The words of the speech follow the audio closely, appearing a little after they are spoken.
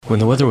When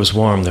the weather was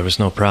warm, there was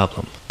no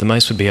problem. The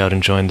mice would be out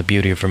enjoying the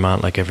beauty of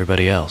Vermont like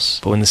everybody else.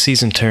 But when the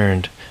season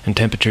turned and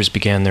temperatures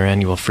began their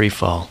annual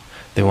freefall,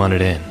 they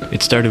wanted in.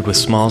 It started with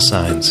small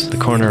signs, the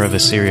corner of a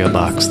cereal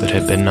box that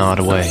had been gnawed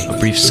away, a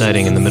brief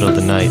sighting in the middle of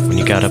the night when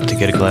you got up to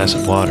get a glass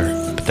of water.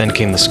 But then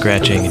came the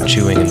scratching and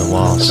chewing in the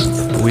walls.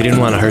 But we didn't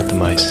want to hurt the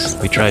mice.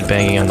 We tried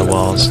banging on the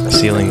walls,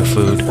 sealing the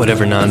food,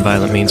 whatever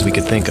non-violent means we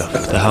could think of.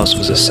 The house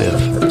was a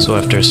sieve. So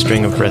after a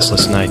string of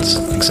restless nights,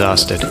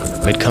 exhausted,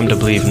 we'd come to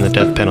believe in the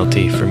death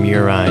penalty for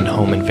murine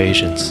home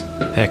invasions.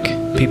 Heck,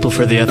 People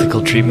for the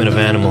Ethical Treatment of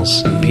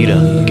Animals,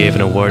 PETA, gave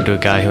an award to a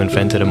guy who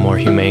invented a more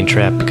humane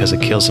trap because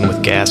it kills them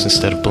with gas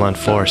instead of blunt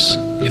force.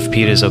 If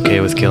PETA is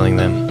okay with killing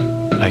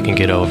them, I can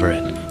get over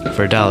it.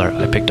 For $1,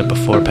 I picked up a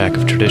 4-pack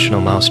of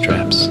traditional mouse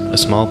traps, a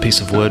small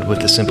piece of wood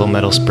with a simple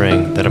metal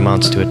spring that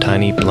amounts to a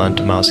tiny,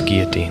 blunt mouse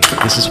guillotine.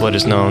 This is what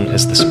is known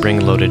as the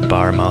spring-loaded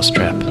bar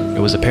mousetrap. It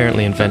was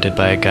apparently invented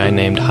by a guy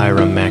named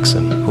Hiram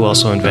Maxim, who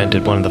also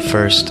invented one of the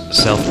first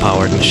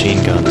self-powered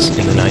machine guns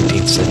in the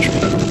 19th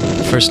century.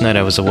 The first night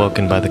I was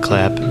awoken by the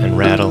clap and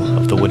rattle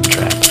of the wood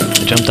trap.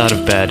 I jumped out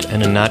of bed,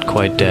 and a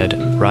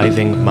not-quite-dead,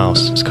 writhing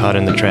mouse was caught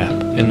in the trap.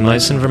 And the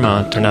mice in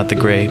Vermont are not the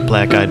gray,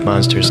 black-eyed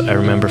monsters I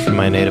remember from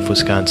my native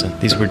Wisconsin.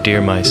 These were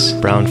deer mice,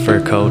 brown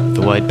fur coat,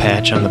 the white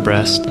patch on the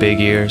breast, big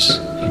ears,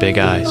 and big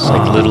eyes,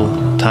 like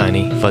little,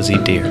 tiny, fuzzy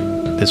deer.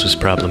 This was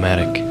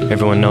problematic.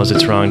 Everyone knows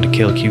it's wrong to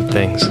kill cute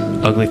things.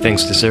 Ugly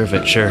things deserve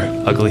it, sure.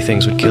 Ugly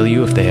things would kill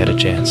you if they had a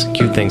chance.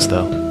 Cute things,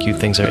 though. Cute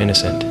things are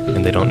innocent,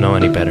 and they don't know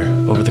any better.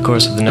 Over the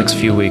course of the next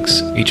few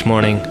weeks, each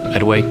morning,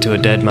 I'd wake to a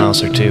dead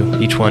mouse or two,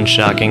 each one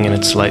shocking in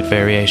its slight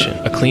variation.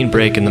 A clean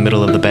break in the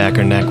middle of the back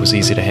or neck was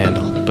easy to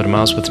handle, but a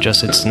mouse with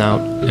just its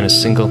snout and a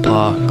single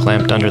paw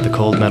clamped under the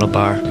cold metal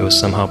bar, it was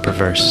somehow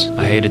perverse.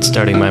 I hated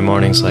starting my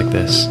mornings like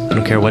this. I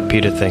don't care what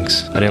PETA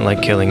thinks. I didn't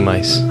like killing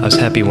mice. I was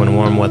happy when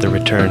warm weather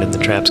returned and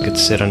the traps could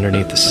sit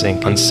underneath the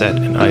sink, unset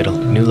and idle.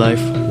 New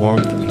life,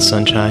 warmth, and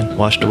sunshine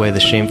washed away the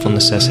shameful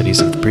necessities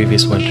of the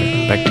previous winter,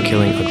 back to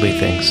killing ugly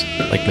things,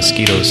 like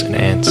mosquitoes and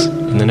ants.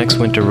 When the next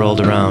winter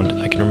rolled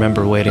around, I can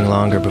remember waiting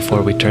longer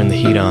before we turned the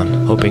heat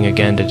on, hoping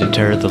again to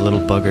deter the little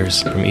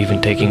buggers from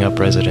even taking up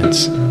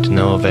residence, to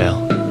no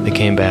avail. They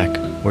came back,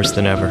 worse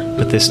than ever,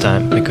 but this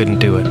time I couldn't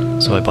do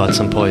it, so I bought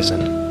some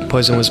poison.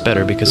 Poison was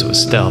better because it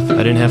was stealth. I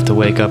didn't have to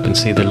wake up and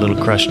see their little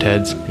crushed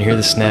heads and hear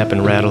the snap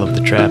and rattle of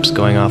the traps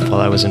going off while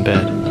I was in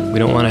bed. We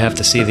don't want to have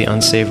to see the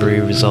unsavory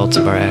results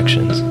of our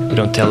actions. We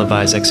don't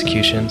televise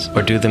executions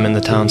or do them in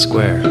the town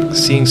square.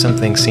 Seeing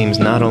something seems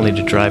not only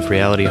to drive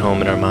reality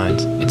home in our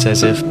minds, it's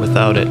as if,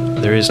 without it,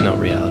 there is no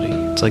reality.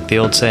 It's like the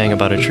old saying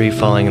about a tree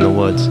falling in the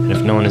woods, and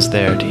if no one is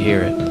there to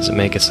hear it, does it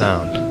make a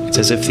sound? It's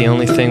as if the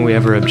only thing we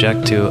ever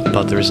object to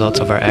about the results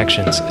of our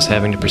actions is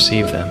having to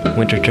perceive them.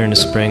 Winter turned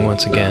to spring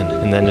once again,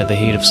 and then to the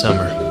heat of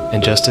summer.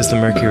 And just as the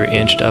mercury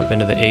inched up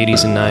into the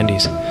 80s and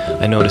 90s,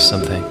 I noticed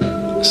something.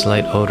 A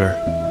slight odor.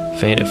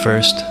 Faint at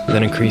first,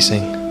 then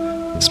increasing.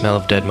 The smell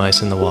of dead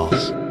mice in the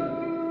walls.